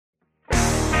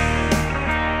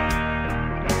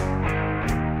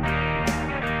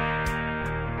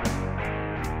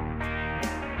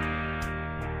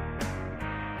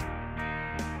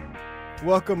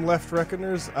Welcome, Left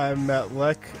Reckoners. I'm Matt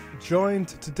Leck, joined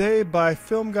today by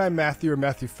Film Guy Matthew, or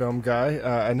Matthew Film Guy.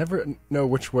 I never know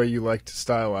which way you like to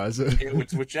stylize it. It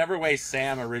was whichever way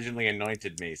Sam originally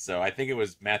anointed me, so I think it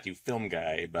was Matthew Film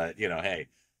Guy, but, hey,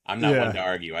 I'm not one to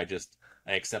argue. I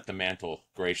accept the mantle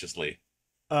graciously.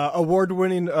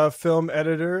 Award-winning film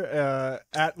editor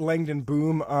at Langdon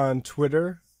Boom on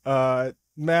Twitter.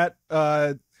 Matt,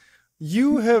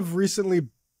 you have recently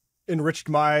enriched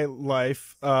my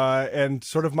life and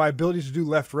sort of my ability to do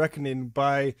Left Reckoning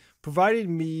by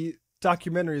providing me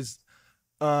documentaries,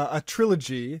 a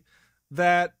trilogy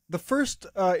that the first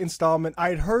installment I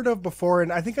had heard of before,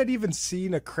 and I think I'd even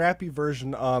seen a crappy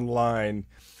version online.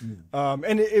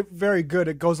 And it very good.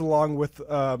 It goes along with,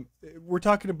 we're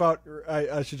talking about,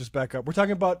 I should just back up. We're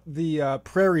talking about the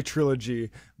Prairie trilogy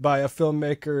by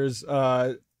filmmakers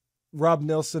Rob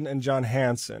Nilsson and John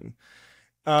Hanson.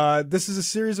 This is a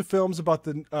series of films about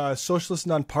the Socialist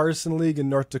Nonpartisan League in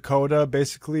North Dakota,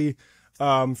 basically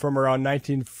from around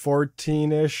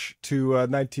 1914-ish to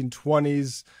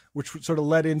 1920s, which sort of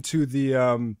led into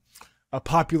the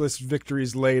populist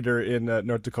victories later in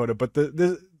North Dakota. But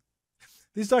these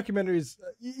documentaries,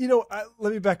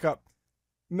 let me back up.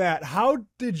 Matt, how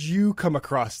did you come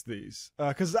across these?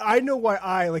 Because I know why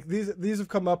I like these. These have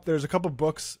come up. There's a couple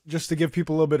books just to give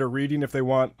people a little bit of reading if they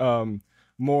want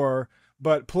more.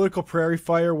 But Political Prairie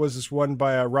Fire was this one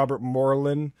by Robert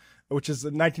Moreland, which is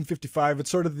 1955.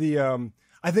 It's sort of the,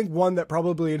 I think, one that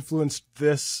probably influenced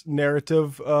this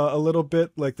narrative a little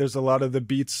bit. Like, there's a lot of the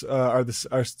beats are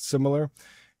similar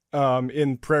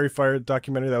in Prairie Fire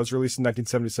documentary that was released in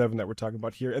 1977 that we're talking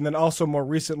about here. And then also more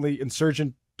recently,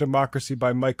 Insurgent Democracy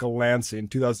by Michael Lansing,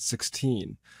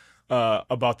 2016,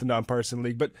 about the Nonpartisan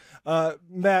League. But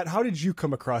Matt, how did you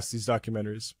come across these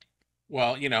documentaries?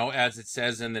 Well, as it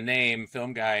says in the name,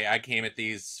 Film Guy, I came at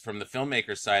these from the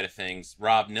filmmaker side of things.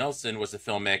 Rob Nilsson was a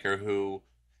filmmaker who,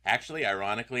 actually,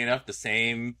 ironically enough, the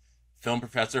same film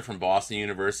professor from Boston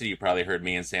University you probably heard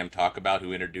me and Sam talk about,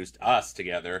 who introduced us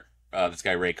together, this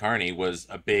guy Ray Carney, was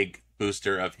a big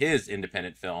booster of his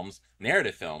independent films,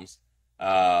 narrative films,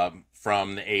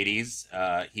 from the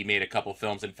 80s. He made a couple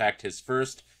films. In fact, his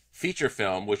first feature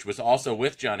film, which was also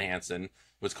with John Hanson,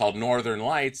 was called Northern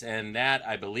Lights, and that,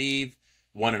 I believe,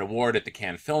 won an award at the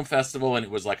Cannes Film Festival, and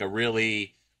it was like a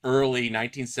really early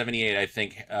 1978, I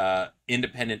think,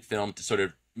 independent film to sort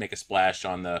of make a splash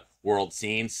on the world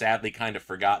scene. Sadly, kind of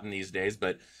forgotten these days,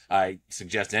 but I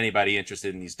suggest anybody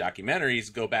interested in these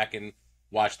documentaries go back and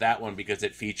watch that one because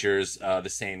it features the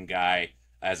same guy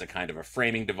as a kind of a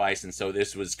framing device, and so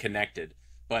this was connected.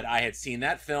 But I had seen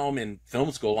that film in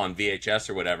film school on VHS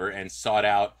or whatever and sought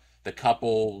out the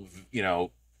couple,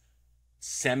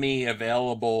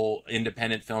 semi-available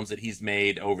independent films that he's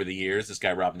made over the years, this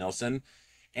guy Rob Nilsson.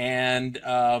 And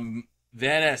then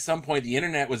at some point the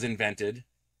internet was invented,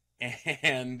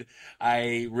 and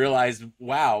I realized,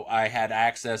 wow, I had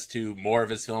access to more of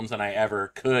his films than I ever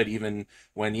could, even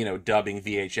when, dubbing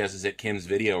VHSs at Kim's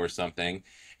Video or something,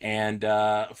 and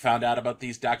found out about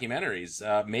these documentaries,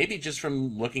 maybe just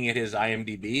from looking at his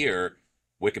IMDb or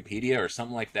Wikipedia or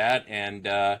something like that,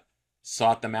 and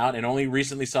sought them out, and only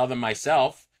recently saw them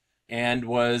myself and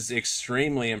was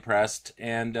extremely impressed.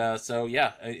 And so,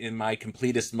 yeah, in my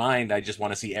completist mind, I just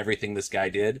want to see everything this guy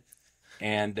did.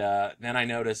 And then I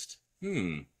noticed,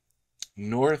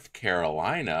 North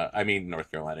Dakota.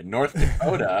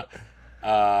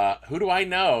 Who do I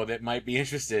know that might be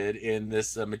interested in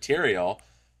this material?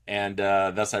 And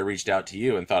thus I reached out to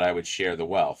you and thought I would share the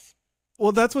wealth.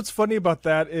 Well, that's what's funny about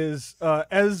that is,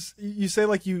 as you say,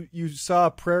 like you saw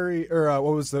Prairie, or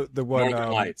what was the one?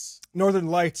 Northern Lights. Northern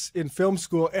Lights in film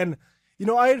school. And,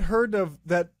 I had heard of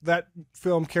that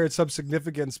film carried some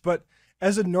significance, but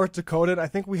as a North Dakotan, I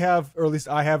think we have, or at least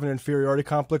I have, an inferiority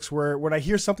complex where when I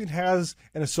hear something has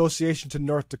an association to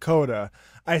North Dakota,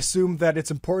 I assume that its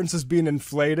importance is being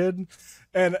inflated.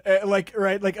 And so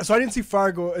I didn't see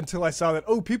Fargo until I saw that,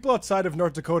 people outside of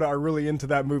North Dakota are really into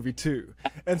that movie too.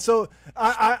 And so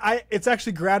I it's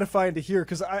actually gratifying to hear,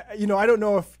 because I don't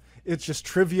know if it's just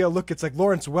trivia. Look, it's like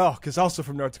Lawrence Welk is also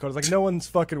from North Dakota. It's like no one's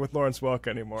fucking with Lawrence Welk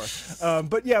anymore.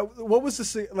 But yeah, what was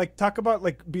this like? Talk about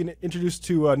like being introduced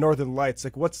to Northern Lights.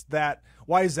 Like, what's that?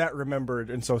 Why is that remembered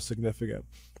and so significant?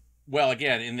 Well,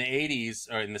 again, in the 80s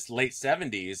or in the late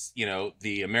 70s,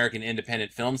 the American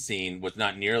independent film scene was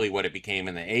not nearly what it became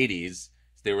in the 80s.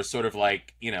 There was sort of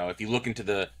like, if you look into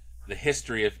the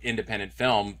history of independent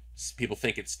film, people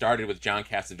think it started with John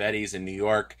Cassavetes in New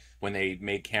York when they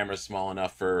made cameras small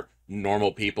enough for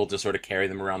normal people to sort of carry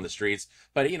them around the streets.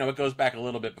 But, it goes back a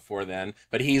little bit before then.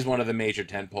 But he's one of the major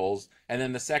tentpoles. And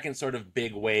then the second sort of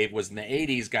big wave was in the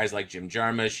 80s, guys like Jim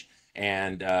Jarmusch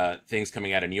and things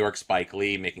coming out of New York, Spike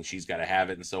Lee making She's Gotta Have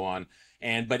It and so on.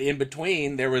 But in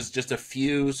between, there was just a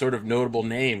few sort of notable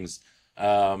names.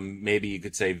 Maybe you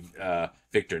could say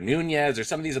Victor Nunez or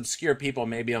some of these obscure people,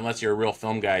 maybe unless you're a real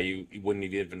film guy, you wouldn't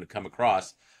even come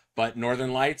across. But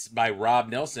Northern Lights by Rob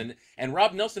Nilsson. And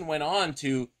Rob Nilsson went on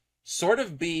to sort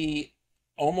of be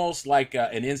almost like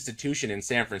an institution in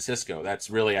San Francisco. That's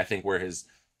really, I think, where his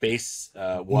base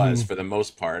was for the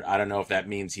most part. I don't know if that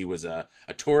means he was a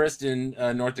tourist in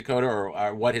North Dakota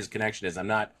or what his connection is. I'm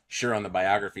not sure on the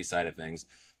biography side of things.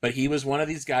 But he was one of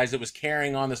these guys that was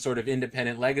carrying on the sort of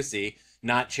independent legacy,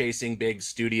 not chasing big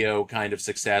studio kind of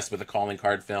success with a calling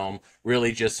card film,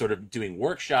 really just sort of doing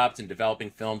workshops and developing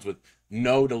films with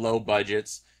no to low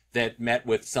budgets that met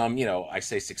with some, I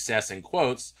say success in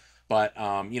quotes, but,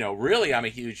 really I'm a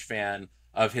huge fan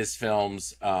of his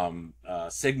films,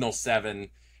 Signal 7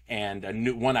 and a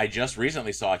new one I just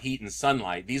recently saw, Heat and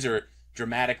Sunlight. These are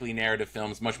dramatically narrative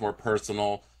films, much more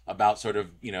personal, about sort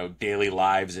of, daily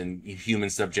lives and human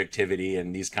subjectivity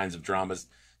and these kinds of dramas.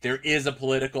 There is a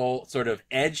political sort of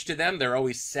edge to them. They're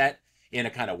always set in a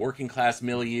kind of working class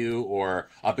milieu or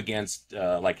up against,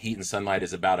 like Heat and Sunlight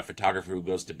is about a photographer who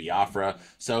goes to Biafra.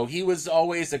 So he was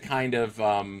always a kind of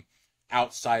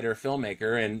outsider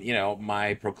filmmaker. And,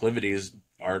 my proclivities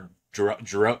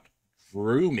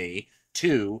drew me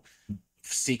to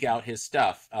seek out his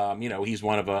stuff. He's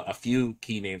one of a few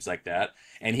key names like that.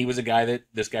 And he was a guy that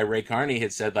this guy, Ray Carney,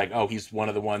 had said like, oh, he's one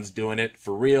of the ones doing it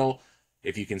for real.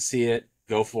 If you can see it,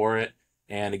 go for it.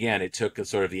 And again, it took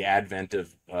sort of the advent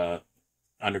of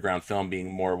underground film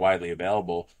being more widely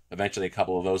available. Eventually, a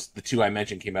couple of those, the two I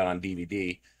mentioned, came out on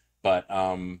DVD. But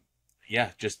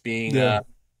just being a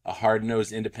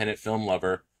hard-nosed independent film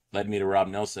lover led me to Rob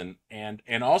Nilsson. And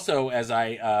also, as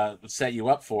I set you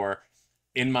up for,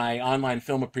 in my online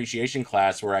film appreciation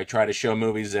class, where I try to show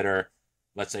movies that are,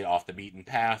 let's say, off the beaten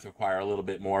path, require a little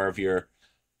bit more of your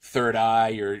third eye,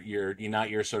 you're not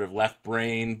your sort of left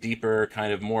brain, deeper,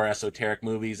 kind of more esoteric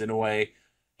movies in a way.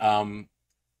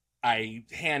 I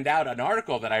hand out an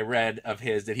article that I read of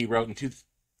his that he wrote in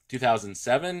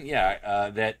 2007.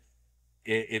 That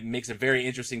it makes a very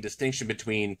interesting distinction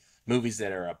between movies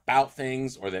that are about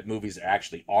things or that movies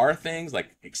actually are things,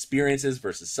 like experiences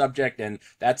versus subject. And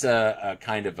that's a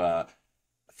kind of a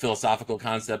philosophical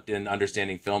concept in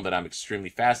understanding film that I'm extremely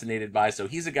fascinated by. So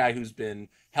he's a guy who's been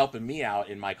helping me out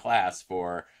in my class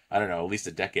for, I don't know, at least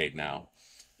a decade now.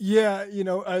 Yeah,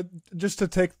 just to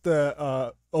take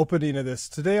the opening of this,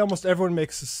 today almost everyone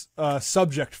makes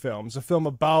subject films, a film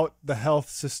about the health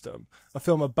system, a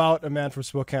film about a man from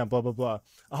Spokane, blah, blah, blah.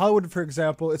 Hollywood, for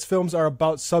example, its films are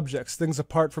about subjects, things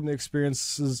apart from the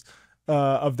experiences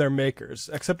of their makers,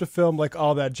 except a film like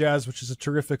All That Jazz, which is a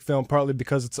terrific film, partly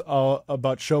because it's all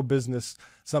about show business,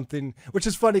 something, which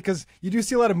is funny because you do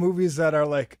see a lot of movies that are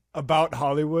like about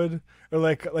Hollywood, or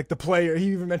like The Player.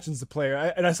 He even mentions The Player.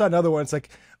 And I saw another one. It's like,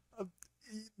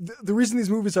 the reason these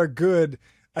movies are good,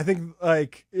 I think,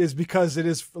 like, is because it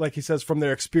is, like he says, from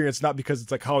their experience, not because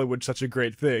it's like Hollywood's such a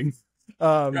great thing.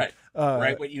 Right.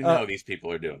 Right. What these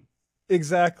people are doing.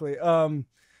 Exactly. But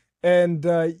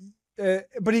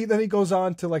then he goes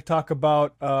on to like talk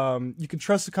about you can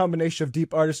trust the combination of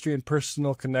deep artistry and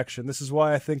personal connection. This is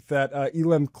why I think that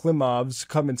Elim Klimov's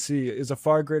Come and See is a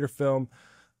far greater film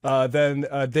than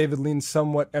David Lean's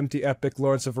somewhat empty epic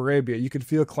Lawrence of Arabia. You can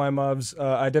feel Klimov's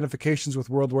identifications with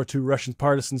World War II Russian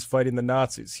partisans fighting the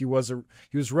Nazis. He was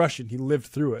Russian. He lived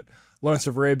through it. Lawrence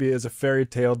of Arabia is a fairy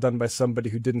tale done by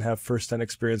somebody who didn't have first-hand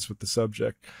experience with the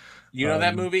subject. You know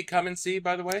that movie, Come and See,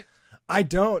 by the way? I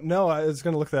don't know. I was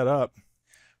going to look that up.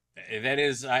 That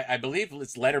is, I believe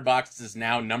it's Letterboxd is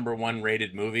now #1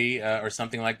 rated movie or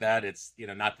something like that. It's,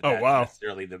 not that that's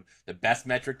necessarily the best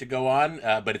metric to go on,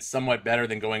 but it's somewhat better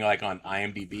than going like on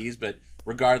IMDb's. But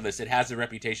regardless, it has a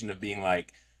reputation of being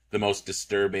like the most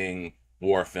disturbing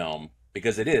war film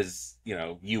because it is,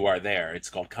 you are there.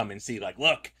 It's called Come and See, like,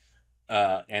 look.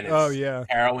 And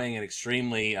it's harrowing and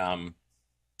extremely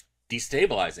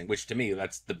destabilizing, which to me,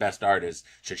 that's the best art,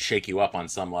 should shake you up on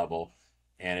some level.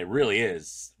 And it really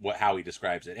is how he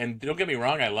describes it. And don't get me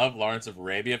wrong, I love Lawrence of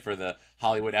Arabia for the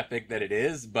Hollywood epic that it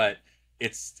is, but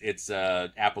it's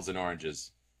apples and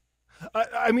oranges.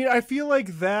 I mean, I feel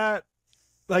like that,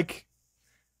 like,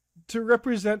 to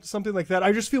represent something like that,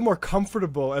 I just feel more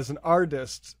comfortable as an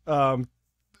artist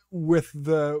with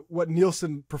what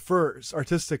Nilsson prefers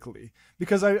artistically,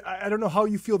 because I don't know how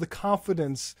you feel the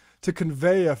confidence to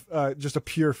convey just a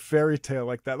pure fairy tale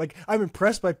like that. Like, I'm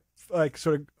impressed by like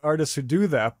sort of artists who do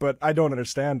that, but I don't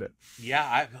understand it.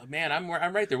 Yeah,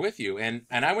 I'm right there with you. And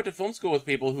I went to film school with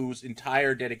people whose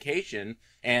entire dedication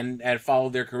and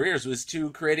followed their careers was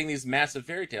to creating these massive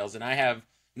fairy tales. And I have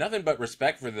nothing but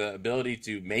respect for the ability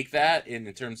to make that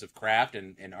in terms of craft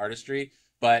and artistry.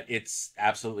 But it's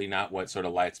absolutely not what sort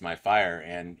of lights my fire.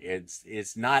 And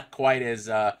it's not quite as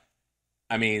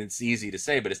I mean, it's easy to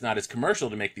say, but it's not as commercial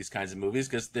to make these kinds of movies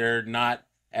because they're not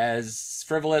as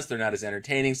frivolous, they're not as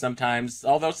entertaining sometimes,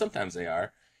 although sometimes they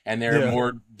are, and they're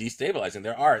more destabilizing.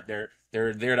 They're art. They're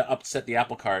there to upset the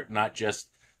apple cart, not just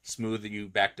smooth you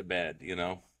back to bed, you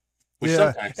know. Which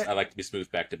sometimes I like to be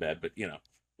smoothed back to bed, but you know,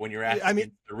 when you're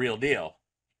asking the real deal.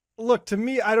 Look, to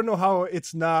me, I don't know how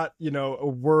it's not, you know, a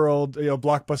world, you know,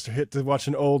 blockbuster hit to watch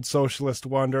an old socialist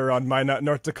wander on Minot,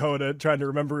 North Dakota, trying to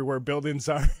remember where buildings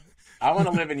are. I want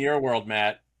to live in your world,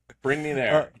 Matt. Bring me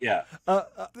there.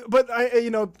 But I,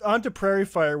 you know, on to Prairie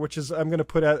Fire, which is I'm going to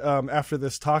put at after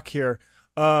this talk here.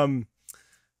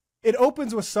 It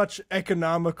opens with such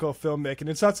economical filmmaking.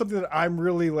 It's not something that I'm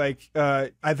really like.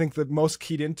 I think the most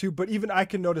keyed into. But even I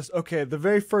can notice. Okay, the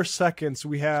very first seconds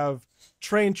we have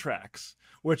train tracks,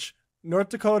 which North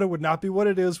Dakota would not be what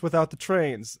it is without the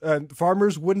trains.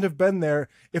 Farmers wouldn't have been there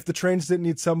if the trains didn't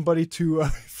need somebody to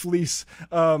fleece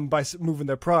by moving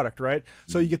their product, right?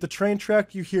 So you get the train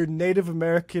track, you hear Native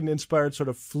American inspired sort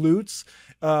of flutes.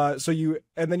 And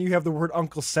then you have the word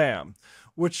Uncle Sam,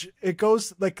 which it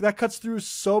goes like that cuts through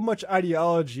so much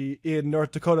ideology in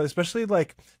North Dakota, especially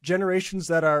like generations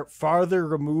that are farther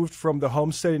removed from the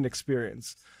homesteading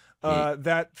experience,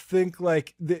 that think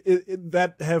like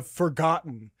that have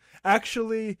forgotten.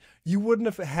 Actually, you wouldn't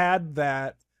have had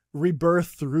that rebirth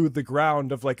through the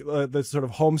ground of like the sort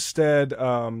of homestead.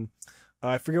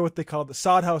 I forget what they call it, the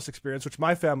sod house experience, which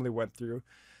my family went through.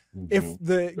 If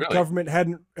the government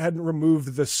hadn't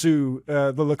removed the Sioux,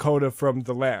 the Lakota from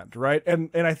the land, right? And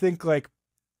I think like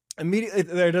immediately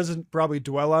there doesn't probably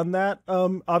dwell on that,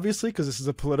 obviously, because this is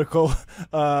a political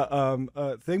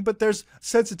thing. But there's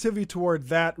sensitivity toward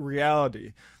that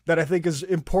reality that I think is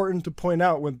important to point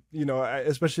out when, you know,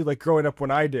 especially like growing up when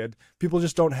I did, people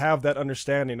just don't have that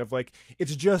understanding of like,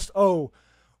 it's just, oh,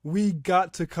 we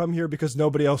got to come here because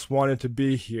nobody else wanted to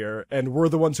be here. And we're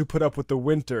the ones who put up with the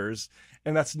winters.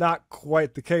 And that's not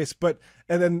quite the case. But,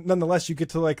 and then nonetheless, you get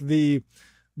to like the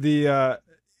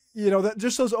you know, that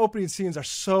just those opening scenes are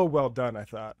so well done, I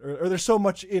thought. Or there's so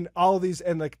much in all of these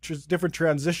and like different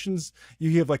transitions.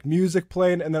 You have like music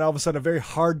playing and then all of a sudden a very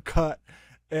hard cut.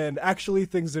 And actually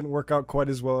things didn't work out quite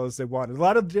as well as they wanted. A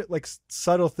lot of like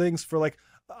subtle things for like,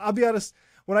 I'll be honest,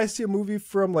 when I see a movie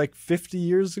from like 50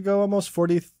 years ago, almost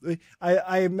 40,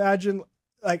 I imagine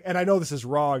like, and I know this is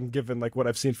wrong given like what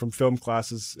I've seen from film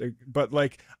classes, but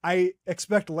like I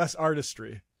expect less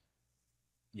artistry.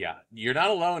 Yeah, you're not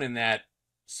alone in that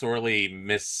sorely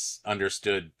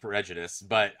misunderstood prejudice,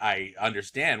 but I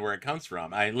understand where it comes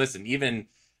from. Listen, even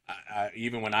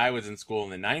when I was in school in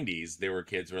the 90s, there were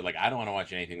kids who were like, I don't want to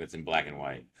watch anything that's in black and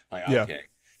white. Like, okay,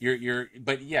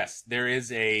 but yes, there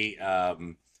is a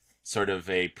sort of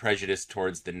a prejudice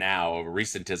towards the now, a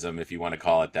recentism, if you want to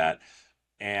call it that.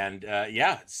 And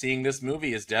seeing this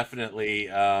movie is definitely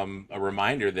a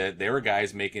reminder that there were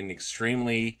guys making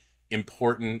extremely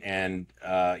important and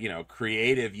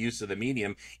creative use of the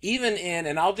medium, even in,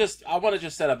 and I want to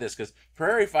just set up this because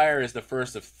Prairie Fire is the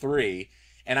first of 3,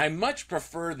 and I much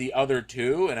prefer the other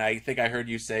 2, and I think I heard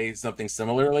you say something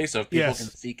similarly. So if people can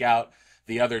seek out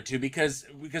the other 2, because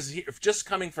just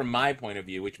coming from my point of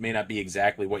view, which may not be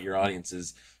exactly what your audience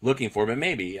is looking for, but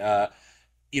maybe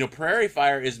Prairie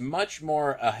Fire is much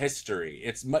more a history.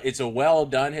 It's a well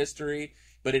done history,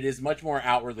 but it is much more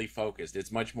outwardly focused.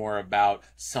 It's much more about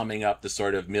summing up the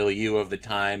sort of milieu of the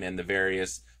time and the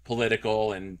various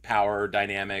political and power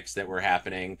dynamics that were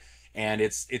happening. And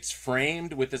it's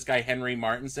framed with this guy, Henry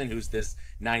Martinson, who's this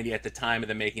 90, at the time of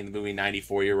the making of the movie,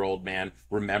 94-year-old man,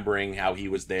 remembering how he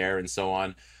was there and so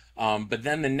on. But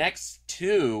then the next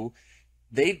 2,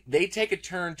 they take a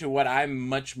turn to what I'm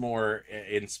much more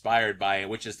inspired by,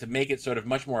 which is to make it sort of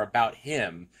much more about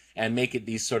him and make it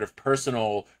these sort of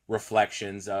personal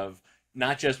reflections of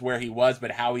not just where he was,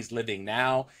 but how he's living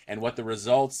now and what the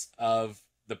results of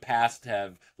the past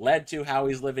have led to how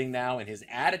he's living now and his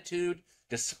attitude,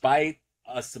 despite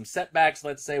some setbacks,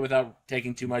 let's say, without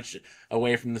taking too much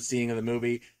away from the seeing of the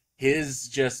movie. His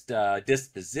just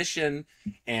disposition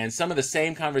and some of the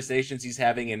same conversations he's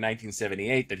having in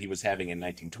 1978 that he was having in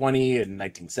 1920 and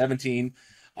 1917.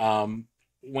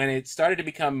 When it started to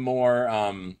become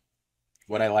more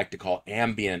what I like to call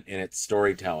ambient in its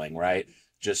storytelling, right?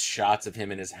 Just shots of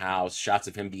him in his house, shots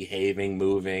of him behaving,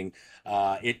 moving.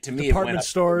 To me, department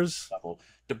stores.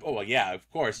 Oh, well, yeah, of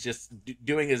course. Just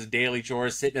doing his daily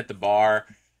chores, sitting at the bar,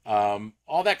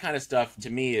 all that kind of stuff to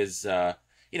me is,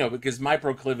 because my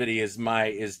proclivity is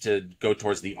to go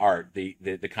towards the art,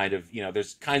 the kind of,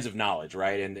 there's kinds of knowledge,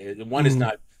 right? And one is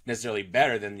not necessarily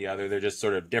better than the other. They're just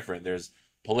sort of different. There's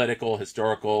political,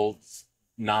 historical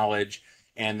knowledge,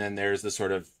 and then there's the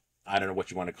sort of, I don't know what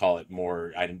you want to call it,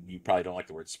 more, you probably don't like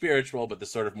the word spiritual, but the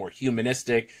sort of more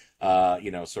humanistic,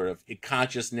 sort of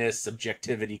consciousness,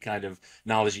 subjectivity kind of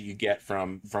knowledge that you get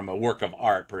from a work of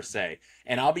art per se.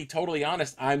 And I'll be totally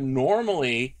honest, I'm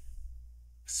normally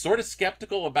sort of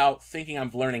skeptical about thinking I'm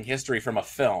learning history from a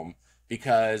film,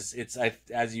 because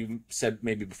as you said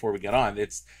maybe before we get on,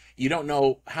 you don't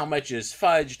know how much is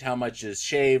fudged, how much is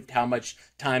shaved, how much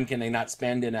time can they not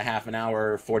spend in a half an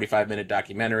hour, 45-minute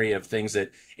documentary of things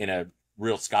that in a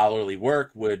real scholarly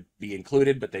work would be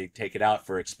included, but they take it out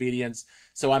for expedience.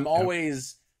 So I'm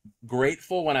always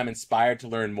grateful when I'm inspired to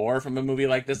learn more from a movie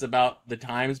like this about the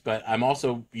times, but I'm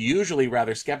also usually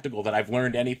rather skeptical that I've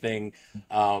learned anything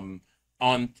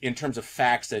in terms of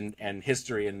facts and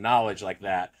history and knowledge like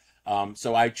that.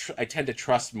 So I tend to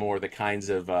trust more the kinds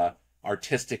of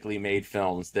artistically made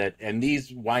films and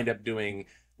these wind up doing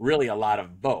really a lot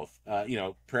of both.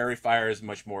 Prairie Fire is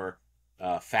much more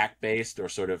fact-based or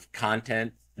sort of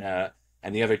content, and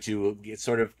the other two, it's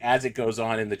sort of, as it goes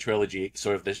on in the trilogy,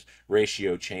 sort of this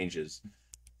ratio changes.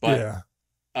 But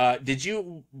did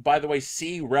you, by the way,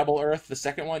 see Rebel Earth, the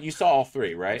second one? You saw all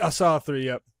three, right? I saw all three,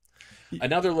 yep.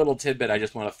 Another little tidbit I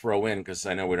just want to throw in, because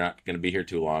I know we're not going to be here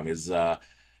too long, is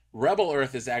Rebel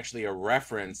Earth is actually a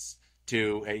reference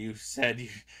to, you said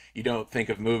you don't think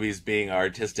of movies being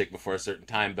artistic before a certain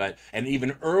time, but an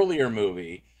even earlier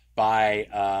movie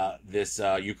by this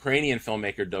Ukrainian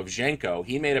filmmaker Dovzhenko.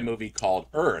 He made a movie called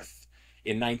Earth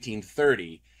in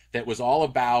 1930 that was all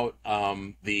about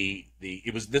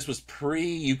this was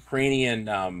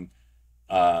pre-Ukrainian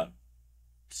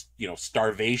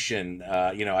starvation.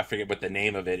 I forget what the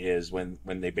name of it is, when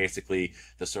they basically,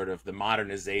 the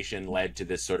modernization led to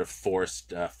this sort of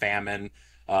forced famine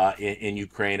in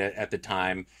Ukraine at the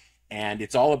time. And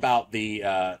it's all about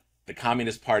the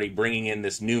Communist Party bringing in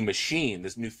this new machine,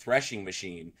 this new threshing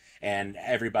machine, and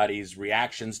everybody's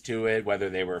reactions to it, whether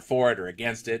they were for it or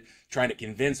against it, trying to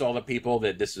convince all the people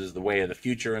that this is the way of the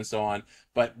future and so on.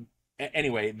 But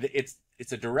anyway, it's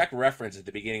a direct reference at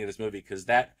the beginning of this movie, because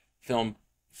that film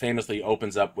famously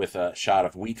opens up with a shot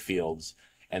of wheat fields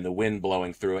and the wind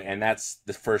blowing through it, and that's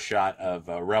the first shot of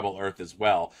Rebel Earth as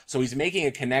well. So he's making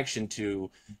a connection to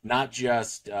not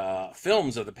just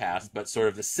films of the past, but sort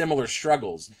of the similar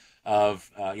struggles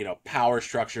of power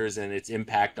structures and its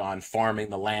impact on farming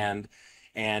the land.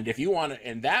 And if you want to,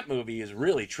 and that movie is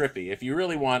really trippy. If you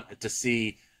really want to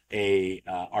see a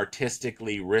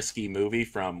artistically risky movie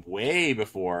from way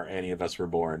before any of us were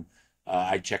born,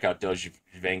 I'd check out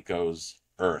Dovzhenko's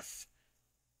Earth.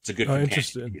 It's a good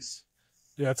companion piece.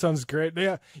 Yeah, it sounds great.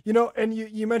 Yeah, and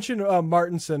you mentioned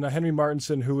Martinson, Henry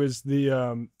Martinson, who is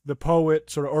the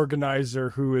poet, sort of organizer,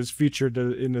 who is featured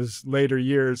in his later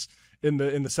years in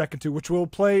the second two, which we'll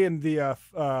play in the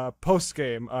post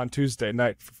game on Tuesday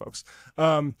night for folks.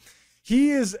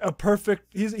 He is a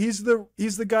perfect. He's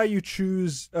the guy you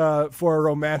choose for a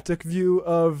romantic view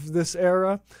of this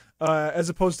era, as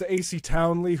opposed to A.C.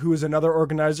 Townley, who is another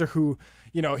organizer who.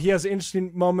 He has an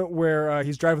interesting moment where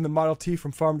he's driving the Model T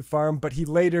from farm to farm, but he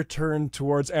later turned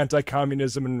towards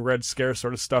anti-communism and Red Scare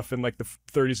sort of stuff in like the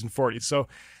 30s and 40s. So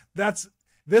that's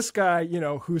this guy,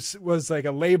 who was like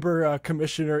a labor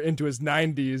commissioner into his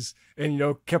 90s and,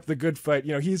 kept the good fight.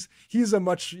 He's a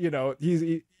much,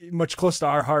 he's much close to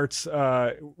our hearts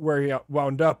where he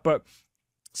wound up. But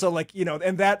so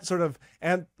and that sort of,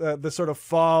 and the sort of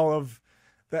fall of,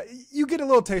 that you get a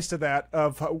little taste of that,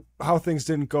 of how things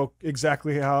didn't go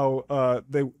exactly how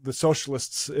the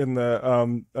socialists in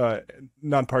the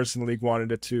nonpartisan league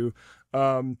wanted it to.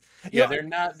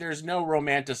 There's no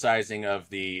romanticizing of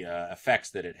the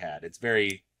effects that it had. It's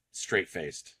very straight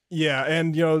faced. Yeah,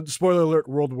 and spoiler alert: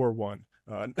 World War One.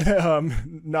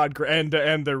 Not great,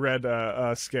 and the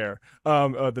Red Scare,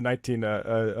 the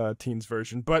 19 teens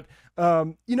version. But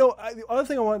the other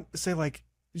thing I want to say,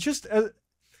 just.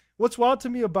 What's wild to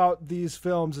me about these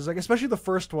films is especially the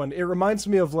first one, it reminds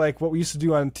me of what we used to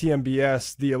do on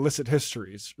TMBS, the illicit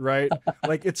histories, right?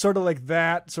 It's sort of like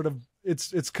that, sort of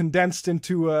it's condensed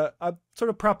into a sort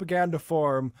of propaganda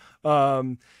form.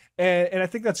 And I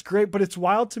think that's great, but it's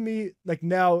wild to me,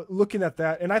 now looking at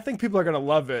that, and I think people are going to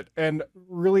love it and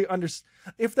really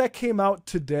if that came out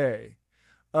today,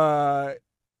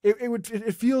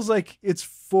 it feels like it's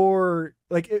for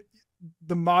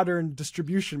the modern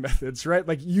distribution methods, right?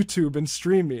 Like YouTube and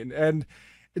streaming. And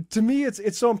to me,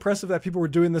 it's so impressive that people were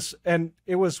doing this, and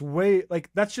it was way like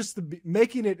that's just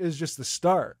making it is just the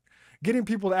start. Getting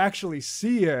people to actually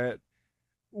see it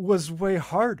was way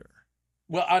harder.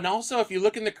 Well, and also if you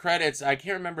look in the credits, I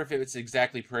can't remember if it was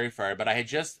exactly Prairie Fire, but I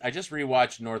just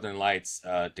rewatched Northern Lights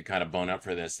to kind of bone up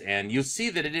for this, and you'll see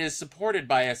that it is supported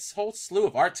by a whole slew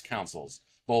of arts councils,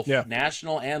 both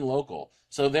national and local.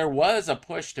 So there was a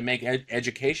push to make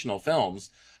educational films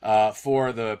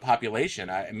for the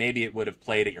population. Maybe it would have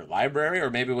played at your library, or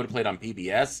maybe it would have played on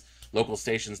PBS, local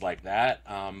stations like that.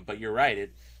 But you're right.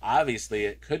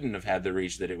 It couldn't have had the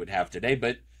reach that it would have today,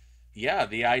 but yeah,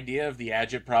 the idea of the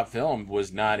agitprop film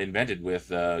was not invented with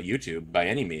YouTube by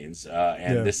any means,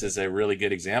 and this is a really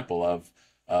good example of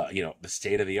the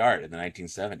state of the art in the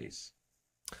 1970s.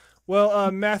 Well,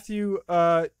 Matthew,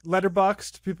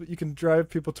 Letterboxd, people, you can drive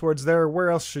people towards there. Where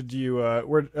else should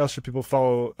people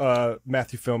follow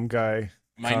Matthew Film Guy?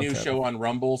 My new show on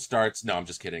Rumble starts. No, I'm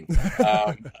just kidding.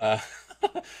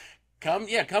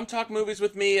 Come talk movies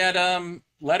with me at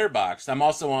Letterboxd. I'm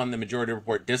also on the Majority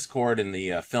Report Discord in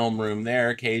the film room there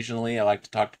occasionally. I like to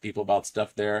talk to people about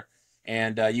stuff there.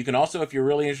 And you can also, if you're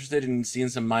really interested in seeing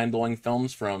some mind-blowing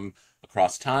films from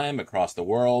across time, across the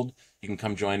world, you can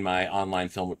come join my online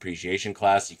film appreciation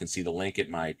class. You can see the link at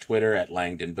my Twitter at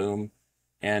Langdon Boom.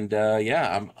 And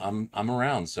I'm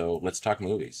around, so let's talk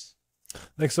movies.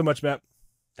 Thanks so much, Matt.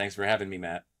 Thanks for having me,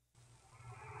 Matt.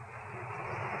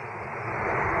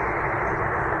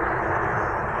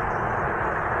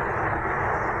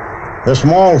 The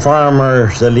small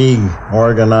farmers the league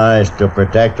organized to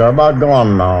protect are about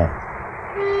gone now.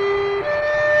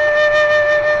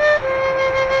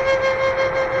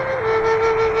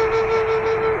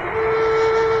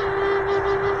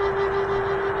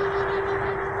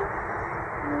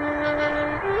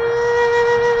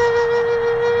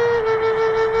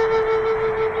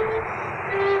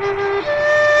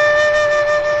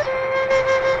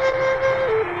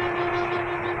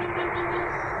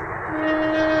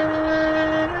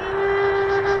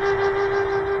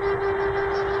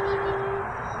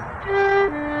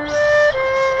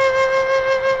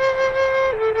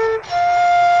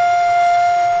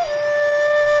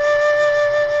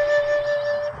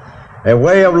 A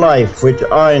way of life which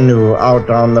I knew out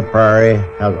on the prairie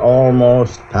has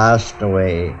almost passed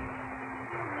away.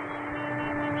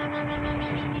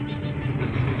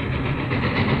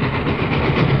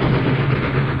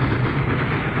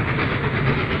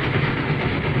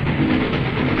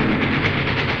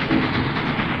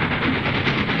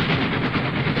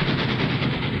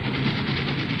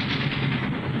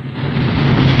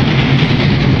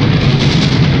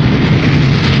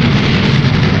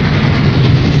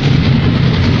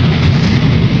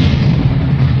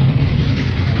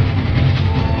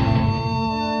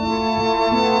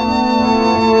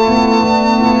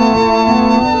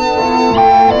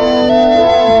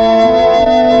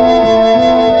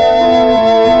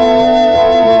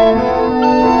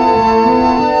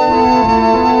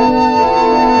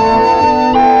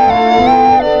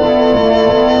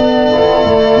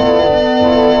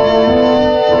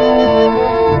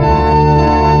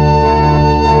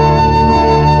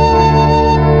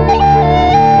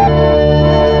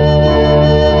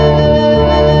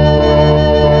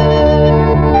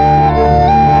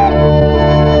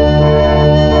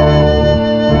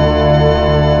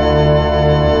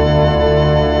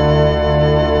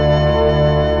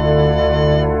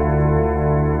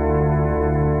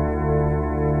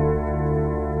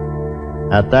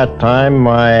 At that time,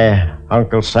 my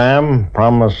Uncle Sam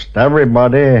promised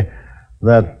everybody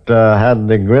that had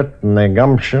the grit and the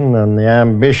gumption and the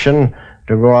ambition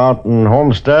to go out and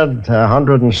homestead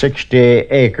 160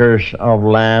 acres of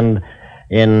land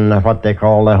in what they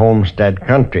call the homestead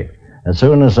country. As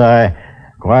soon as I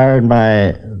acquired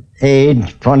my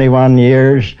age, 21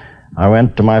 years, I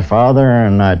went to my father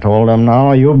and I told him,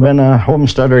 now you've been a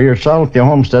homesteader yourself, you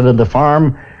homesteaded the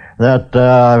farm that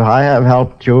I have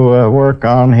helped you work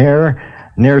on here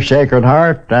near Sacred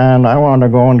Heart, and I want to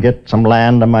go and get some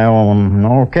land of my own.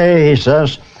 Okay, he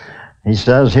says, here's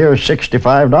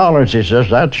 $65. He says,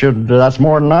 that's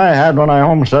more than I had when I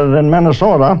homesteaded in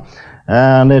Minnesota,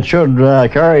 and it should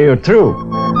carry you through.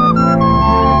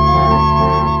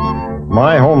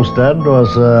 My homestead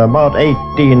was about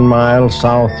 18 miles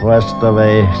southwest of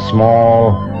a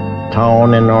small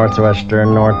town in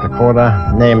northwestern North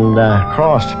Dakota named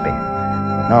Crosby.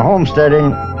 Now,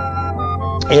 homesteading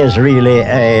is really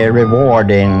a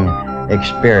rewarding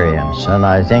experience, and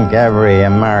I think every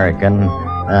American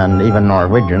and even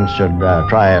Norwegians should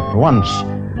try it once.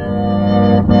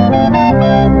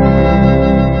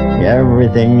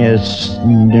 Everything is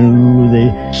new,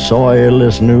 the soil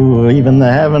is new, even the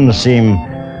heavens seem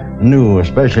new,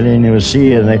 especially when you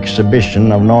see an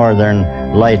exhibition of northern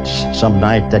lights some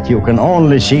night that you can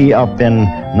only see up in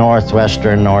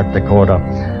northwestern North Dakota,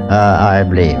 I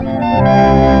believe.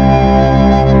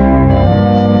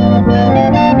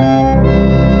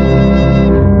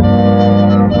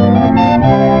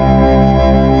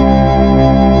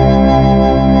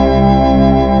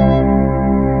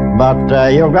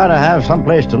 But you've got to have some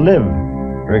place to live,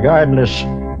 regardless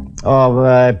of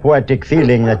a poetic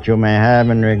feeling that you may have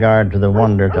in regard to the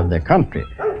wonders of the country.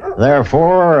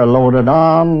 Therefore, I loaded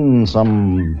on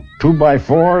some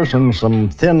 2x4s and some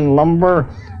thin lumber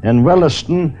in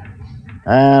Williston,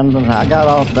 and I got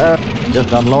out there,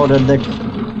 just unloaded the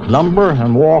lumber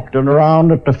and walked it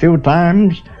around it a few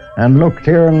times and looked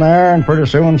here and there, and pretty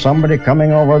soon somebody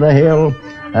coming over the hill,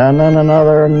 and then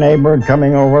another neighbor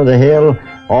coming over the hill,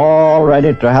 all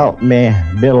ready to help me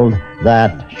build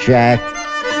that shack.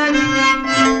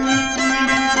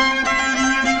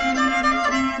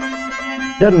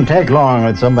 Didn't take long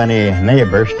with so many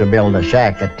neighbors to build a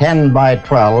shack, a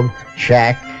 10x12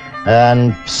 shack,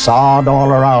 and sod all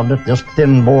around it, just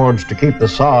thin boards to keep the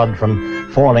sod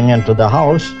from falling into the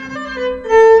house.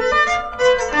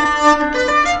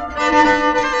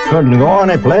 Couldn't go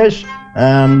anyplace,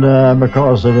 and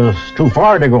because it was too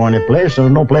far to go anyplace, there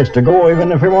was no place to go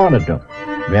even if we wanted to.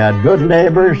 We had good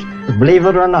neighbors. Believe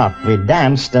it or not, we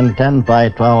danced in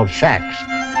 10x12 shacks.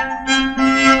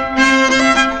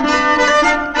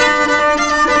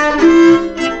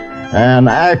 And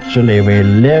actually, we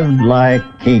lived like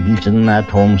kings in that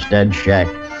homestead shack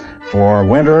for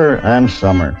winter and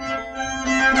summer.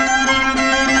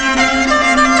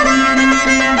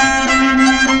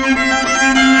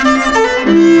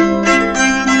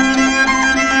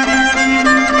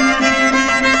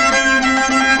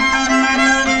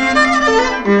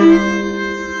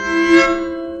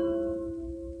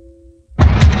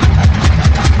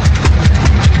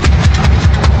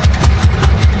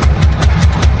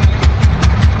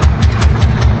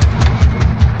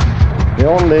 The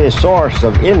only source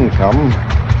of income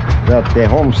that the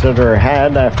homesteader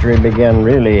had after he began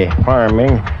really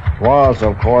farming was,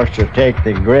 of course, to take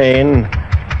the grain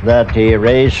that he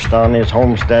raised on his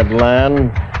homestead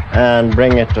land and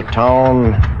bring it to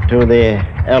town to the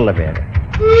elevator.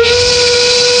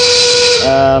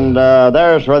 And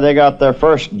there's where they got their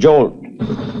first jolt.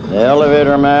 The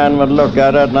elevator man would look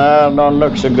at it, nah, it don't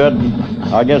look so good.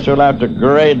 I guess we'll have to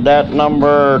grade that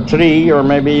number 3 or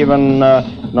maybe even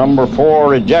number 4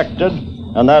 rejected,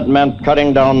 and that meant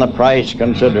cutting down the price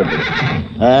considerably.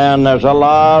 And there's a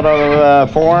lot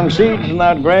of foreign seeds in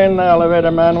that grain, the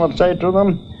elevator man would say to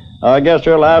them. I guess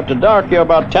we'll have to dock you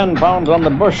about 10 pounds on the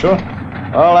bushel.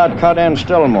 Well, that cut in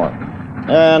still more.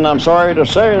 And I'm sorry to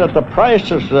say that the price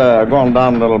has gone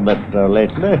down a little bit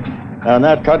lately, and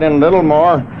that cut in a little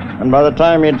more. And by the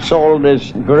time he'd sold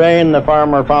his grain, the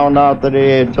farmer found out that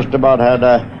he just about had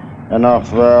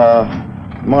enough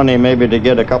money maybe to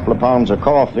get a couple of pounds of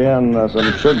coffee and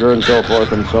some sugar and so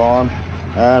forth and so on.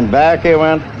 And back he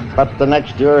went, but the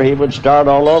next year he would start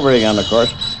all over again, of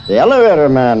course. The elevator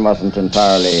man wasn't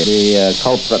entirely the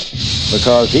culprit,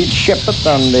 because he'd ship it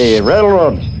and the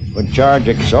railroad would charge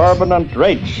exorbitant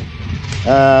rates.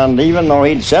 And even though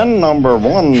he'd send number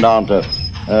 1 down to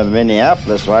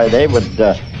Minneapolis, why, they would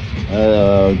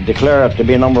declare it to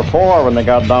be number 4 when they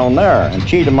got down there and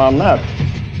cheat him on that.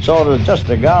 So it was just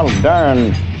a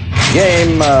darn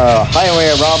game, highway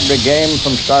robbery game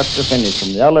from start to finish,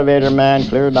 from the elevator man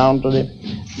clear down to the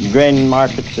grain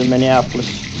markets in Minneapolis.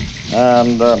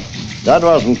 And that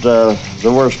wasn't the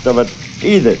worst of it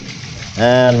either.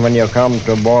 And when you come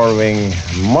to borrowing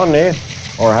money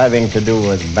or having to do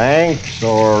with banks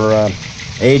or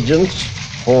agents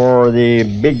for the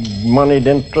big moneyed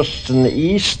interests in the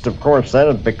East, of course, that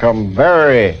had become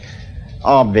very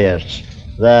obvious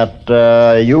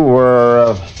that you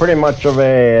were pretty much of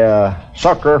a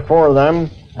sucker for them.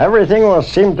 Everything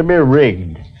seemed to be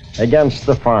rigged against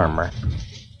the farmer.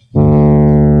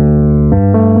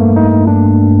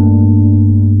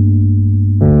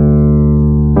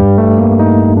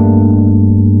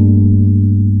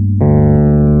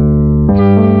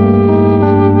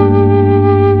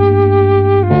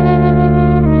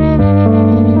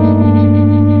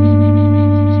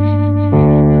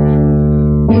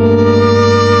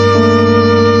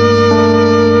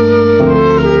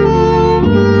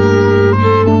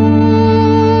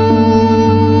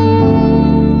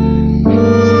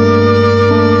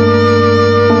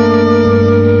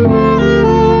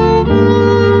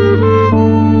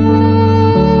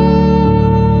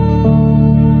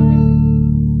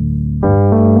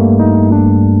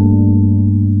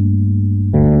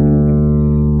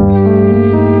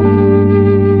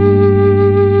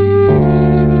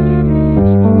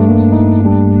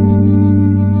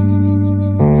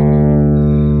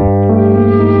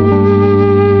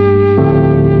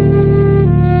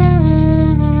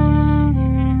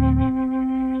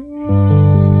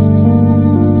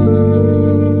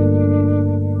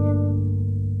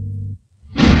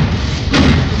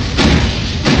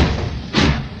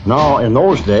 Now, in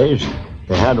those days,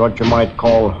 they had what you might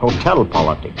call hotel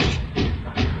politics.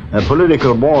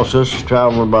 Political bosses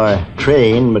traveled by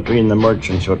train between the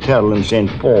Merchants Hotel in St.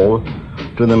 Paul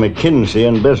to the McKinsey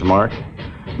in Bismarck,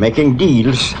 making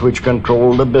deals which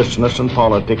controlled the business and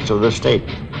politics of the state.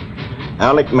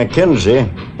 Alec McKinsey,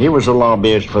 he was a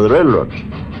lobbyist for the railroads,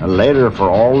 and later for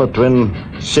all the Twin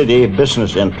City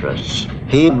business interests.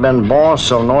 He'd been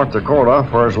boss of North Dakota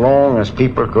for as long as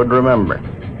people could remember.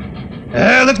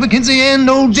 Alex McKinsey and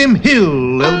old Jim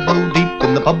Hill, elbow deep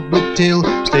in the public till,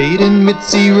 stayed in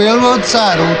Mitzi Railroad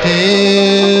side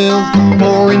hotels,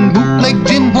 pouring bootleg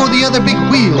gin for the other big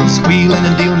wheels, squealing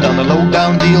and dealing down the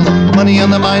low-down deals, money on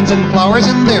the mines and flowers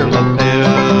in their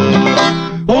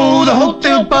lapels. Oh, the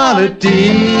hotel politics,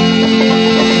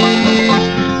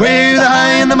 where the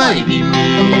high and the mighty mix,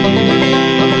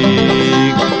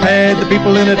 had the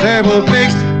people in a terrible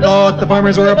fix, thought the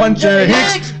farmers were a bunch of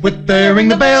hicks. With their ring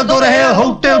the bell, go to hell,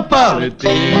 hotel politics.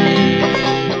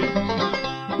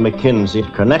 McKinsey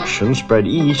connection spread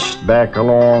east back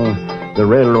along the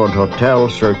railroad hotel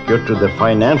circuit to the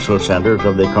financial centers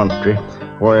of the country,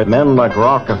 where men like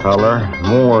Rockefeller,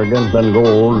 Morgan, and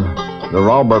Gold, the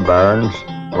robber barons,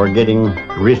 were getting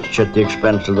rich at the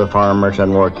expense of the farmers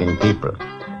and working people.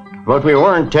 But we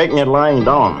weren't taking it lying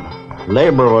down.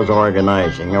 Labor was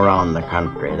organizing around the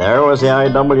country. There was the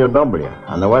IWW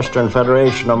and the Western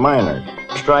Federation of Miners,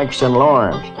 strikes in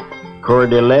Lawrence, Coeur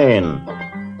d'Alene,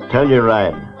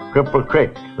 Telluride, Cripple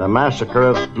Creek, the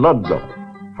massacre at Ludlow.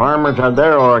 Farmers had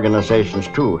their organizations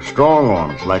too, strong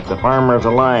ones like the Farmers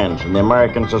Alliance and the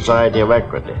American Society of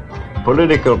Equity.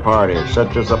 Political parties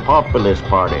such as the Populist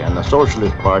Party and the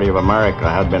Socialist Party of America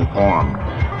had been formed,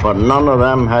 but none of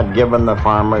them had given the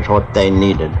farmers what they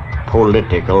needed: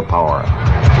 political power.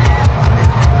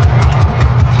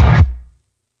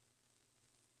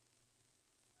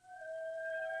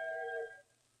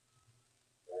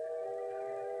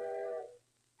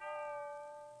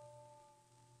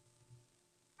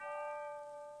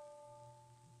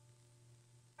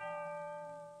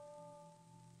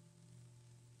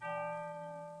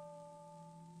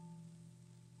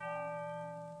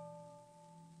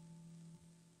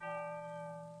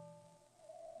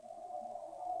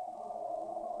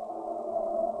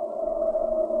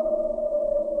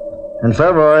 In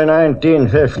February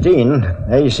 1915,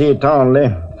 A.C. Townley,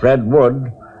 Fred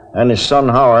Wood, and his son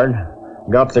Howard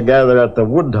got together at the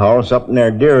Wood House up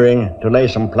near Deering to lay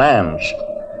some plans.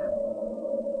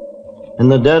 In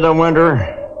the dead of winter,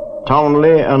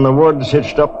 Townley and the Woods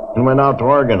hitched up and went out to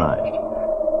organize.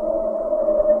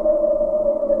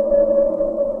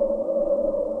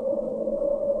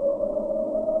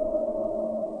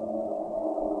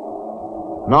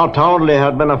 Now Townley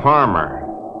had been a farmer.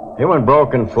 He went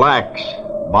broke in flax,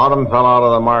 bottom fell out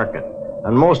of the market,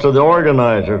 and most of the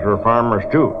organizers were farmers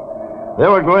too. They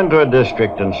would go into a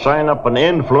district and sign up an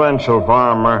influential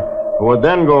farmer who would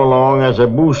then go along as a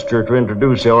booster to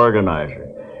introduce the organizer.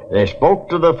 They spoke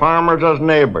to the farmers as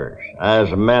neighbors, as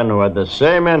men who had the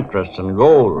same interests and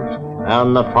goals,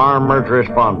 and the farmers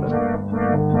responded.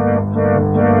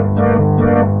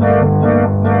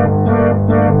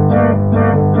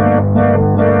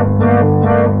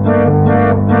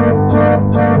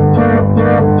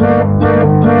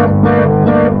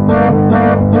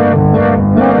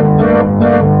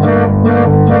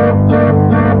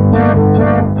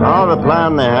 The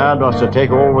plan they had was to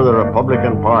take over the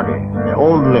Republican Party, the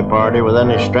only party with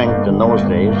any strength in those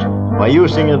days, by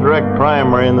using a direct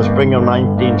primary in the spring of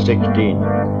 1916.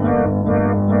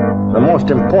 The most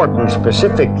important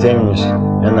specific things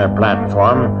in their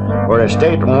platform were a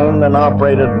state-owned and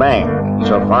operated bank,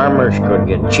 so farmers could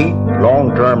get cheap,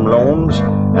 long-term loans,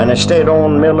 and a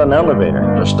state-owned mill and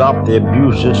elevator to stop the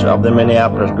abuses of the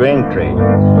Minneapolis grain trade.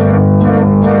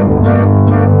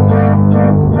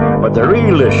 But the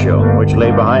real issue, which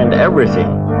lay behind everything,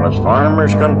 was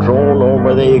farmers' control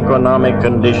over the economic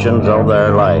conditions of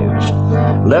their lives.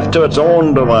 Left to its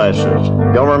own devices,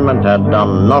 government had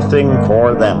done nothing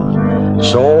for them.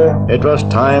 So it was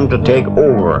time to take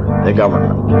over the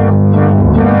government.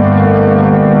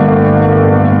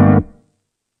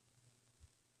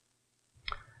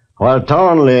 While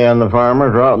Townley and the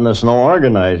farmers were out in the snow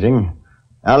organizing,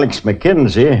 Alex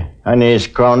McKinsey and his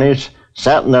cronies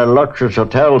sat in their luxurious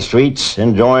hotel suites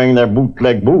enjoying their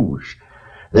bootleg booze.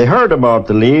 They heard about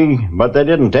the League, but they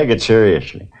didn't take it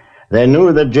seriously. They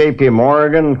knew that J.P.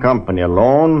 Morgan Company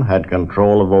alone had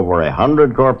control of over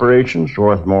 100 corporations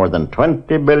worth more than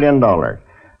 $20 billion.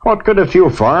 What could a few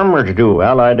farmers do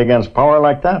allied against power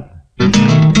like that?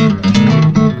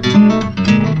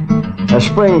 As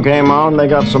spring came on, they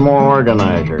got some more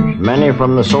organizers, many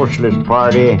from the Socialist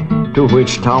Party, to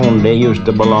which town they used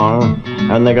to belong,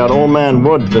 and they got old man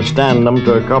Wood to stand them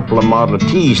to a couple of Model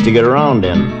Ts to get around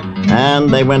in, and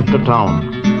they went to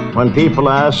town. When people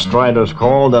asked why it was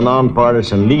called a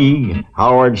nonpartisan league,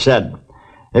 Howard said,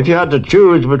 "If you had to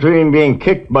choose between being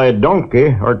kicked by a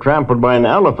donkey or trampled by an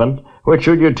elephant, which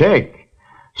would you take?"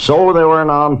 So they were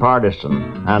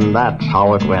nonpartisan, and that's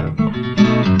how it went.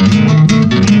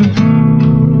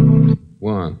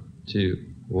 1, 2,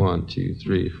 1, 2,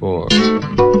 3, 4.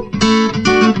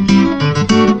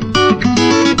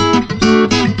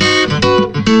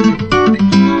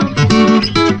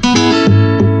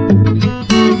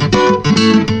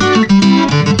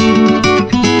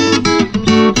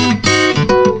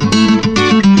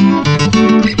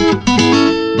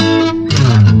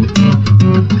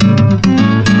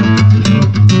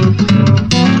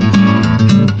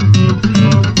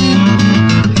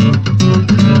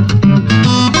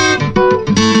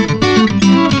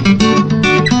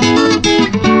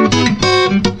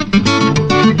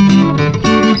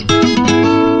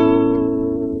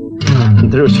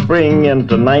 Through spring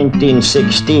into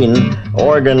 1916,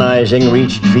 organizing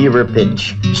reached fever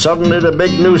pitch. Suddenly the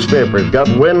big newspapers got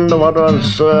wind of what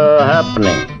was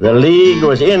happening. The League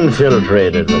was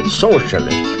infiltrated with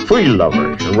socialists, free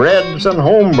lovers, Reds and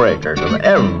homebreakers of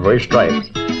every stripe.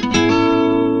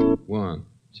 1,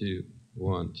 2,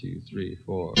 1, 2, 3,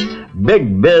 4.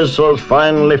 Big Biz was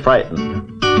finally frightened.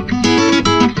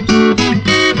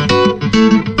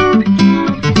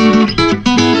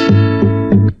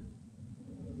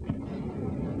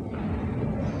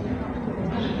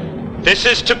 This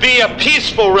is to be a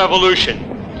peaceful revolution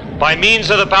by means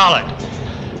of the ballot.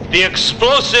 The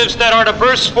explosives that are to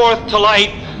burst forth to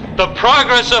light the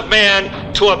progress of man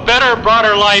to a better,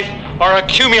 broader life are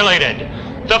accumulated.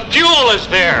 The fuel is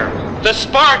there. The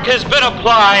spark has been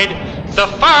applied. The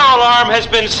fire alarm has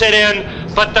been set in,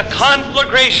 but the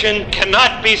conflagration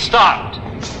cannot be stopped.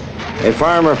 A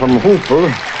farmer from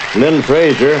Hoople, Lynn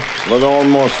Fraser, with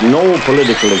almost no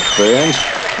political experience,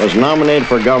 was nominated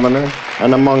for governor,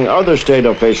 and among other state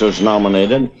officials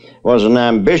nominated was an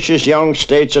ambitious young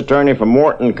state's attorney from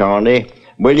Morton County,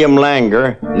 William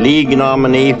Langer, League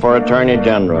nominee for Attorney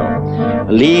General.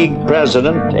 League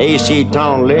President A.C.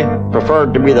 Townley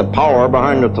preferred to be the power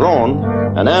behind the throne,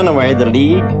 and anyway, the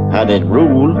League had it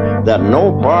ruled that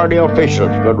no party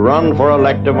officials could run for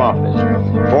elective office.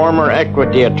 Former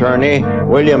equity attorney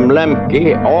William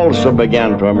Lemke also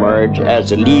began to emerge as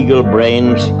the legal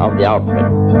brains of the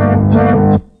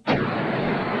outfit.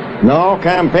 Now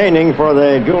campaigning for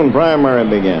the June primary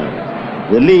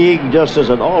began. The League, just as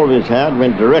it always had,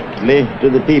 went directly to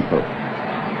the people.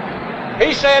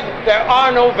 He said there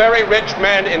are no very rich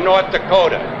men in North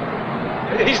Dakota.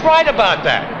 He's right about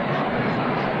that.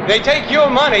 They take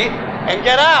your money and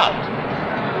get out.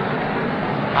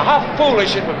 Now, how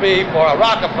foolish it would be for a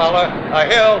Rockefeller, a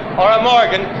Hill, or a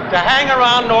Morgan to hang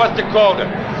around North Dakota,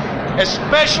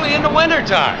 especially in the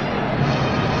wintertime.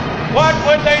 What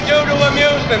would they do to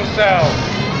amuse themselves?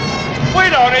 We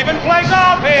don't even play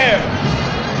golf here.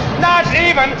 Not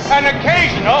even an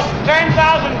occasional $10,000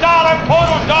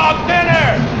 total dog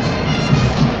dinner.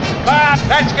 But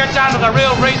let's get down to the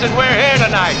real reason we're here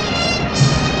tonight.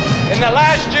 In the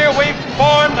last year, we've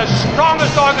formed the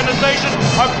strongest organization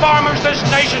of farmers this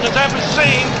nation has ever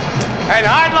seen. And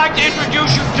I'd like to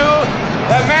introduce you to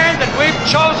the man that we've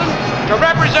chosen to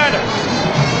represent us.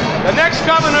 The next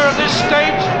governor of this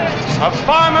state, a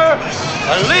farmer,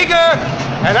 a leaguer,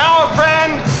 and our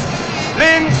friend,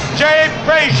 Lynn J.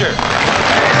 Fraser.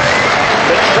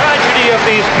 The tragedy of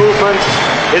these movements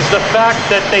is the fact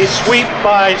that they sweep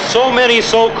by so many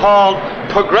so-called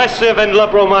progressive and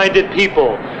liberal-minded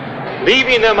people,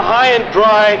 leaving them high and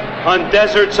dry on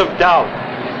deserts of doubt.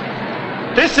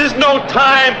 This is no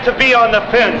time to be on the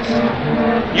fence.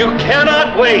 You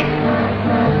cannot wait.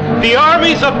 The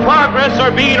armies of progress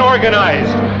are being organized.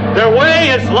 Their way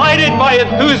is lighted by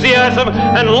enthusiasm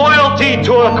and loyalty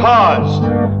to a cause.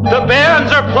 The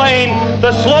bands are playing,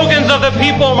 the slogans of the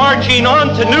people marching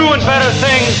on to new and better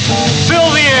things fill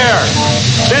the air.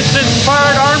 This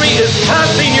inspired army is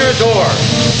passing your door.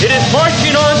 It is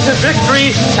marching on to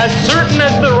victory as certain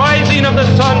as the rising of the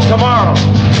sun tomorrow.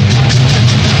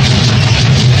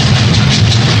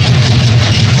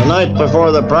 The night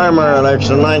before the primary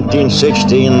election in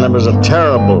 1916, there was a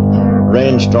terrible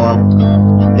rainstorm.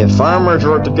 If farmers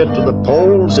were to get to the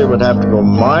polls, they would have to go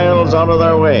miles out of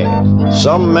their way.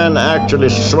 Some men actually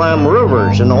swam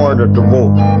rivers in order to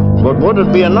vote. But would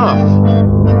it be enough?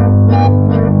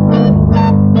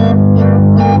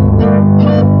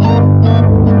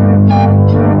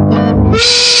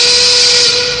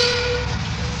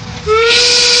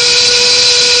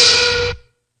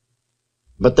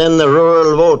 But then the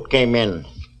rural vote came in.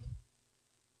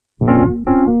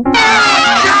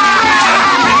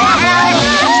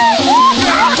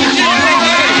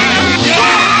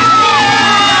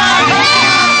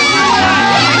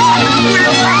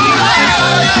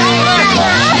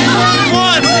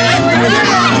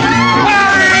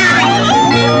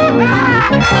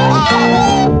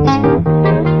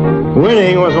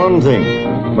 Winning was one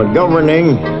thing, but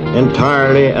governing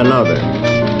entirely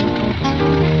another.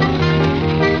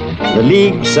 The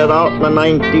League set out in the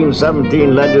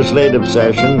 1917 legislative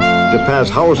session to pass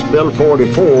House Bill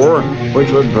 44,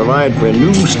 which would provide for a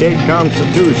new state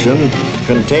constitution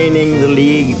containing the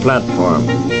League platform.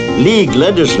 League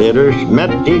legislators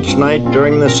met each night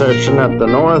during the session at the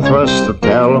Northwest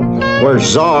Hotel, where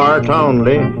Czar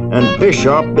Townley and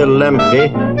Bishop Bill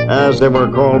Lemke, as they were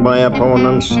called by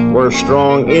opponents, were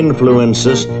strong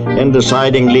influences in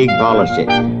deciding League policy.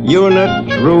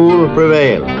 Unit rule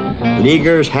prevailed.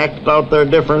 Leaguers hacked out their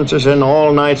differences in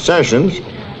all-night sessions,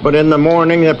 but in the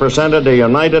morning they presented a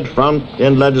united front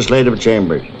in legislative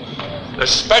chambers. The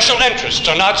special interests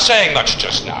are not saying much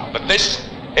just now, but this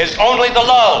is only the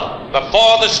lull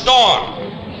before the storm.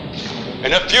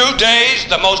 In a few days,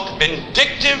 the most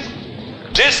vindictive,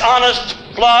 dishonest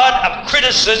flood of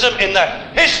criticism in the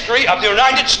history of the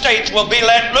United States will be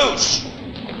let loose.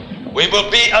 We will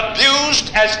be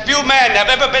abused as few men have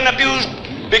ever been abused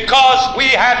because we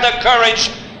have the courage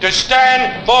to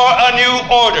stand for a new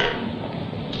order.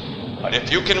 But if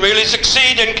you can really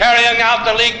succeed in carrying out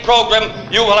the League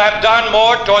program, you will have done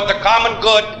more toward the common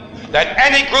good than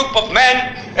any group of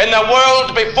men in the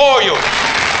world before you.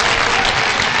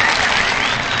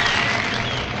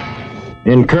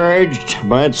 Encouraged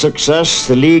by its success,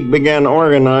 the League began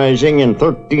organizing in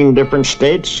 13 different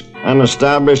states and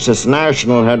established its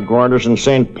national headquarters in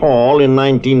St. Paul in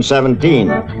 1917.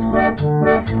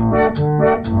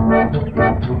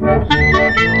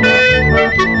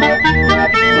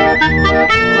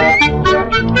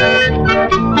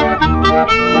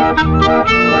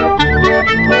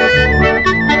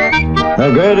 The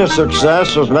greatest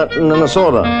success was met in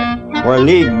Minnesota, where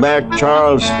League-backed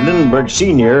Charles Lindbergh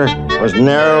Sr. was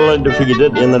narrowly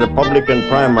defeated in the Republican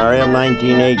primary of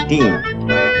 1918.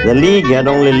 The League had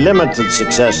only limited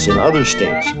success in other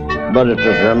states, but it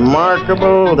was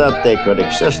remarkable that they could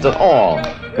exist at all,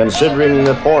 considering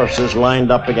the forces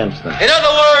lined up against them. In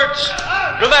other words,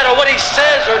 no matter what he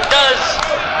says or does,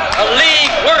 a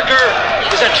League worker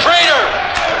is a traitor.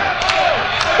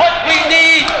 What we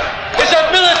need is a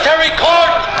military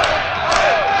court.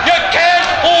 You can't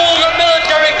fool the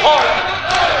military court,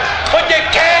 but you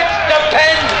can't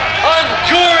depend on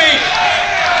juries.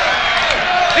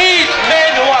 These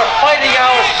men who are fighting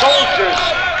our soldiers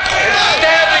and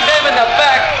stabbing them in the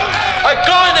back are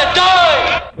going to die.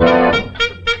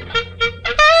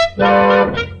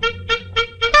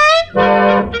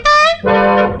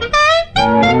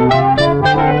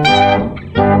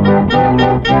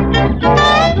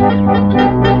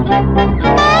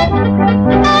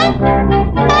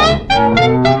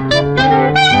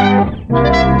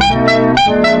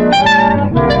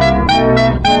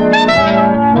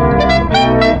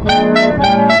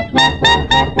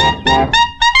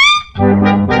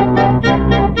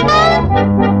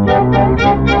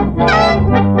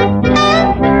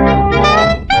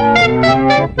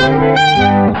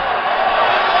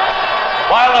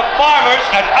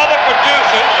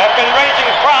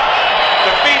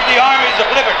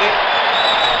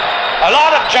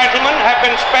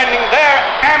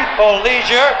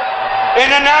 Leisure in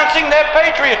announcing their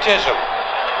patriotism.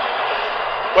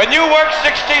 When you work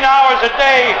 16 hours a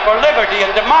day for liberty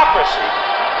and democracy,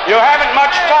 you haven't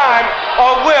much time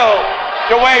or will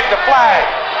to wave the flag.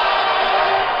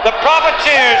 The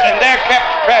profiteers and their kept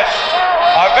press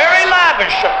are very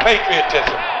lavish of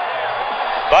patriotism,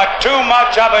 but too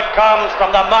much of it comes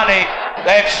from the money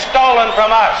they've stolen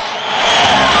from us.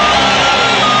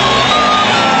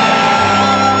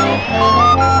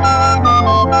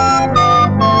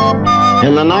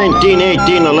 In the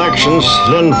 1918 elections,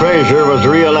 Lynn Fraser was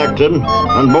re-elected,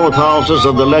 and both houses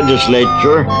of the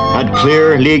legislature had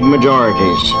clear League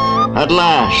majorities. At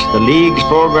last, the League's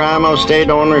program of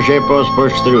state ownership was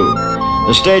pushed through.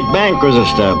 The state bank was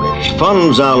established,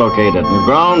 funds allocated, and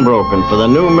ground broken for the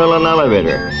new mill and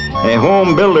elevator. A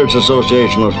home builders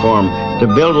association was formed to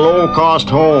build low-cost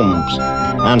homes,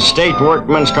 and state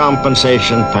workmen's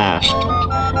compensation passed.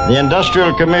 The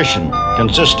Industrial Commission,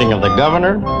 consisting of the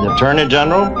Governor, the Attorney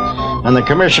General, and the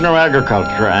Commissioner of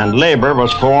Agriculture and Labor,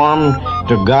 was formed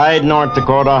to guide North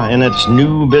Dakota in its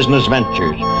new business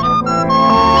ventures.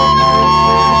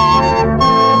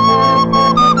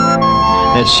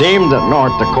 It seemed that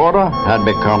North Dakota had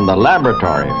become the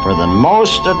laboratory for the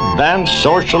most advanced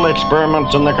social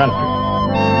experiments in the country.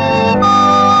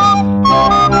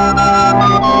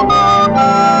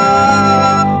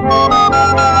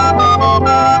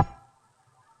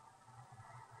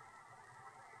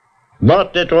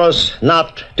 But it was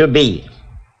not to be.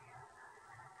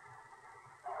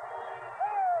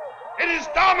 It is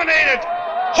dominated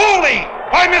wholly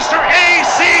by Mr.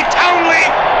 A.C. Townley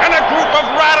and a group of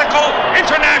radical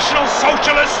international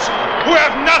socialists who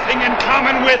have nothing in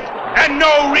common with and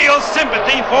no real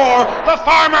sympathy for the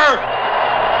farmer.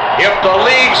 If the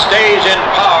League stays in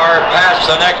power past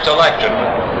the next election,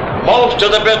 most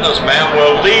of the businessmen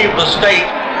will leave the state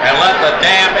and let the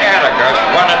damned anarchists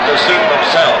run it to suit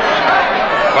themselves.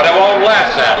 But it won't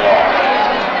last that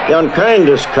long. The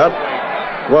unkindest cut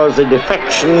was the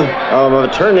defection of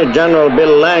Attorney General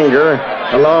Bill Langer,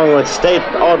 along with State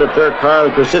Auditor Carl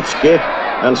Krasitsky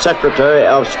and Secretary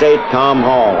of State Tom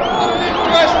Hall.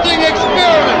 Interesting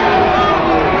experiment.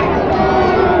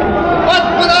 But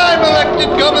when I'm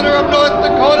elected governor of North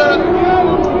Dakota,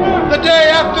 the day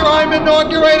after I'm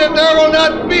inaugurated, there will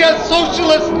not be a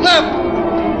socialist left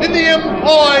in the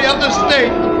employ of the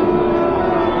state.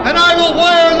 And I will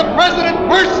wire the president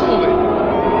personally.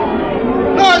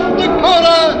 North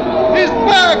Dakota is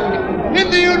back in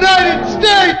the United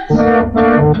States!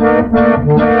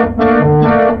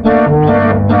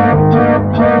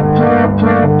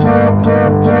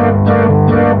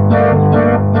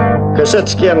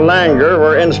 Krasitsky and Langer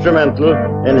were instrumental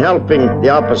in helping the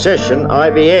opposition,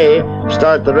 IBA,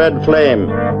 start the Red Flame,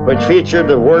 which featured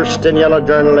the worst in yellow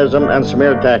journalism and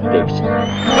smear tactics.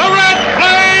 The Red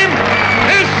Flame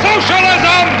is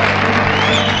socialism!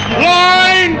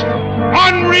 Blind,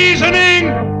 unreasoning,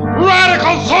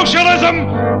 radical socialism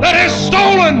that is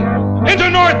stolen into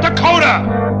North Dakota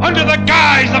under the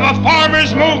guise of a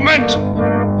farmers' movement.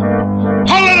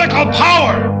 Political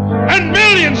power and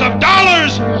millions of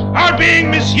dollars are being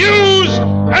misused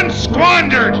and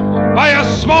squandered by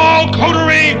a small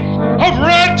coterie of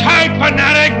red-tide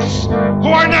fanatics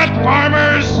who are not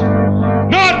farmers,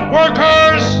 not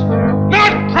workers,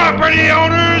 not property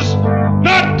owners,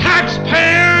 not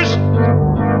taxpayers,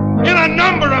 in a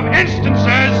number of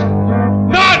instances,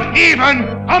 not even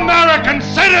American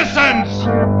citizens.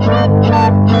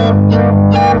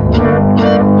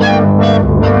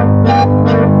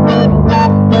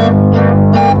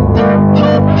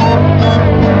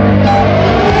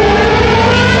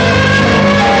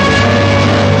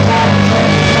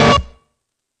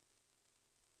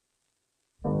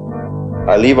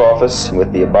 I leave office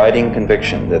with the abiding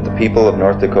conviction that the people of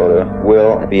North Dakota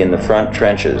will be in the front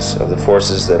trenches of the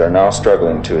forces that are now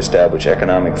struggling to establish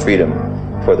economic freedom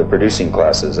for the producing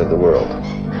classes of the world.